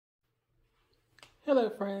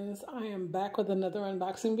Hello friends, I am back with another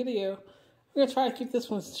unboxing video. I'm going to try to keep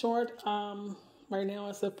this one short. Right now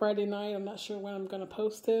it's a Friday night. I'm not sure when I'm going to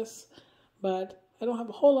post this, but I don't have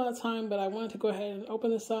a whole lot of time, but I wanted to go ahead and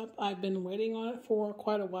open this up. I've been waiting on it for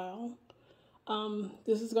quite a while.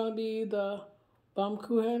 This is going to be the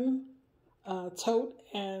Baumkuchen tote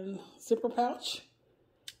and zipper pouch.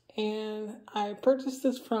 And I purchased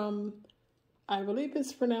this from, I believe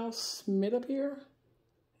it's pronounced Smidapaper.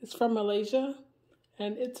 It's from Malaysia.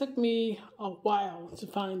 And it took me a while to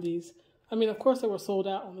find these. I mean, of course, they were sold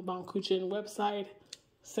out on the Baumkuchen website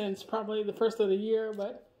since probably the first of the year,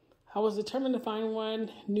 but I was determined to find one,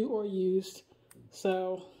 new or used.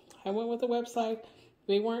 So I went with the website.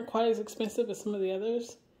 They weren't quite as expensive as some of the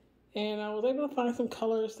others. And I was able to find some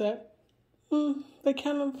colors that, they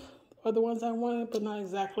kind of are the ones I wanted, but not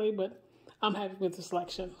exactly. But I'm happy with the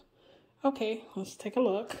selection. Okay, let's take a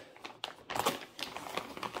look.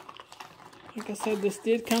 Like I said, this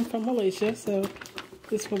did come from Malaysia, so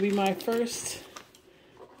this will be my first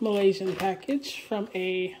Malaysian package from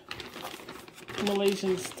a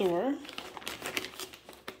Malaysian store.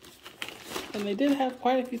 And they did have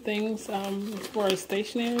quite a few things for a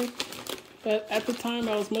stationery, but at the time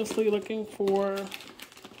I was mostly looking for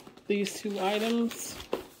these two items.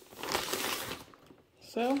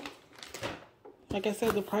 So, like I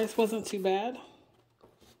said, the price wasn't too bad.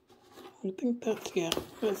 I think that's, yeah,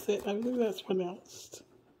 that's it. I believe that's pronounced.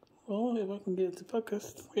 Well, if I can get it to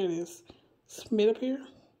focus. Here it is. Smidapaper.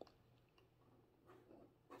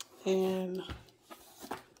 And,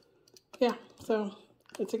 yeah, so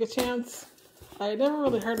I took a chance. I had never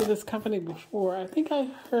really heard of this company before. I think I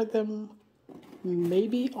heard them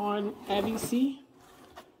maybe on ABC,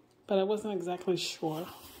 but I wasn't exactly sure.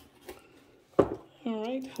 All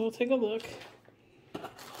right, we'll take a look.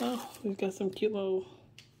 Oh, we've got some cute little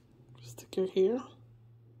sticker here.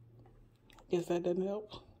 Guess that doesn't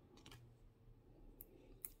help.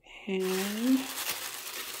 And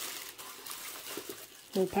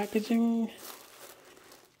little packaging.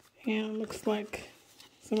 And looks like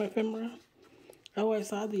some ephemera. Oh, I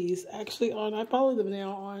saw these actually on, I follow them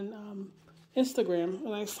now on Instagram,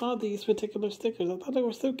 and I saw these particular stickers. I thought they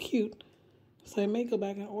were so cute. So I may go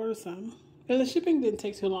back and order some. And the shipping didn't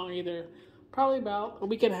take too long either. Probably about a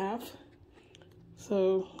week and a half.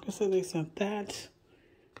 So, like I said, they sent that,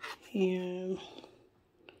 and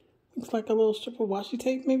looks like a little strip of washi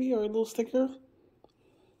tape maybe, or a little sticker,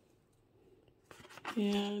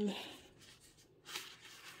 and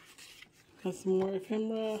got some more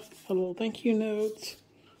ephemera, a little thank you note,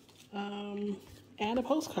 and a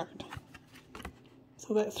postcard.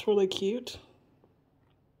 So that's really cute.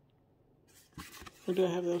 Or do I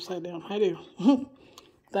have it upside down? I do.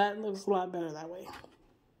 That looks a lot better that way.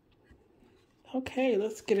 Okay,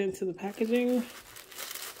 let's get into the packaging.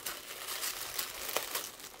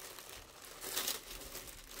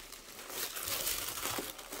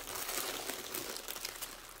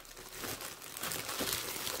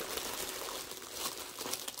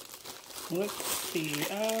 Let's see.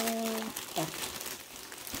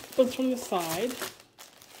 Ones from the side.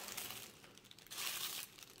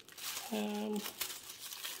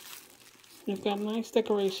 You've got nice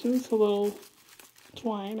decorations, a little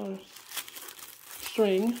twine or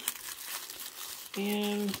string,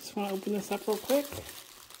 and just want to open this up real quick.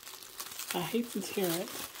 I hate to tear it.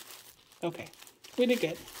 Okay, we did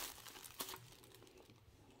good.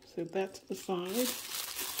 Set that to the side.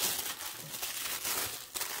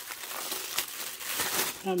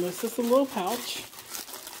 And this is a little pouch.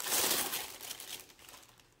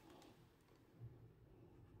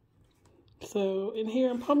 So in here,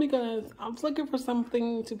 I was looking for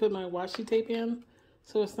something to put my washi tape in,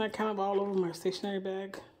 so it's not kind of all over my stationery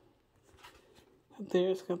bag. There,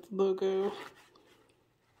 it's got the logo.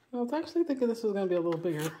 I was actually thinking this was going to be a little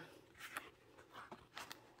bigger.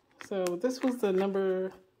 So this was the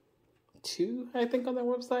number 2, I think, on their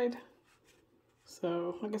website.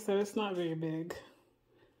 So, like I said, it's not very big.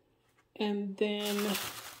 And then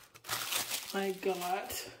I got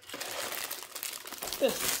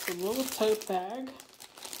this, a little tote bag.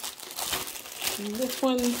 And this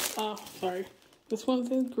one's, this one's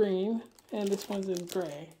in green, and this one's in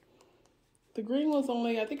gray. The green was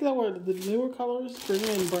only, I think that were the newer colors, green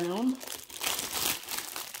and brown.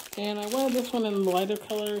 And I wanted this one in the lighter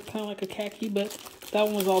color, kind of like a khaki, but that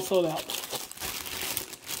one was all sold out.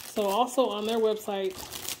 So also on their website,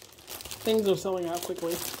 things are selling out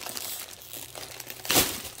quickly.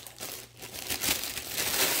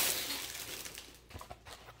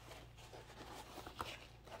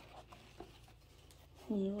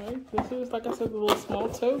 Alright, this is, like I said, the little small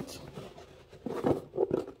tote.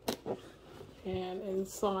 And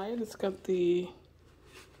inside, it's got the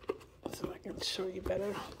so I can show you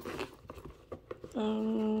better.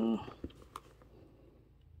 The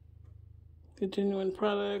genuine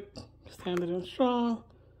product, standard and strong.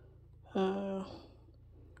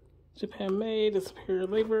 Japan made, the superior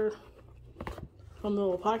labor. On the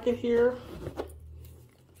little pocket here,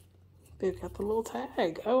 they've got the little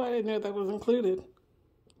tag. Oh, I didn't know that was included.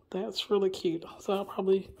 That's really cute. So I'll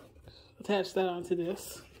probably attach that onto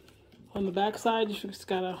this. On the back side, you just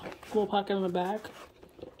got a little pocket on the back.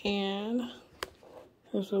 And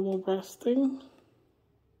there's a little breasting.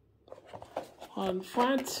 On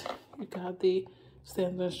front, you got the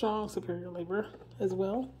standard and strong superior labor as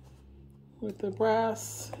well, with the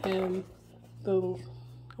brass and the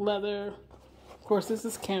leather. Of course, this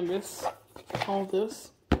is canvas. All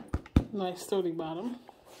this. Nice sturdy bottom.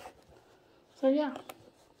 So yeah.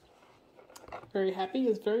 Very happy.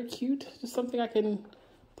 It's very cute. Just something I can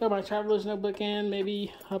throw my traveler's notebook in,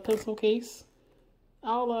 maybe a pencil case.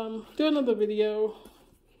 I'll do another video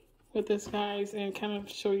with this, guys, and kind of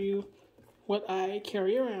show you what I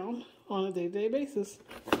carry around on a day-to-day basis.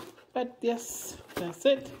 But yes, that's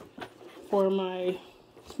it for my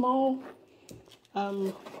small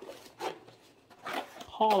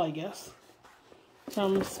haul, I guess,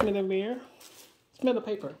 from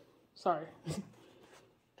Smidapaper. Sorry.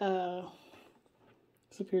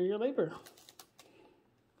 Superior labor.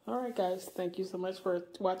 Alright, guys, thank you so much for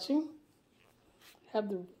watching.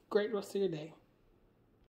 Have a great rest of your day.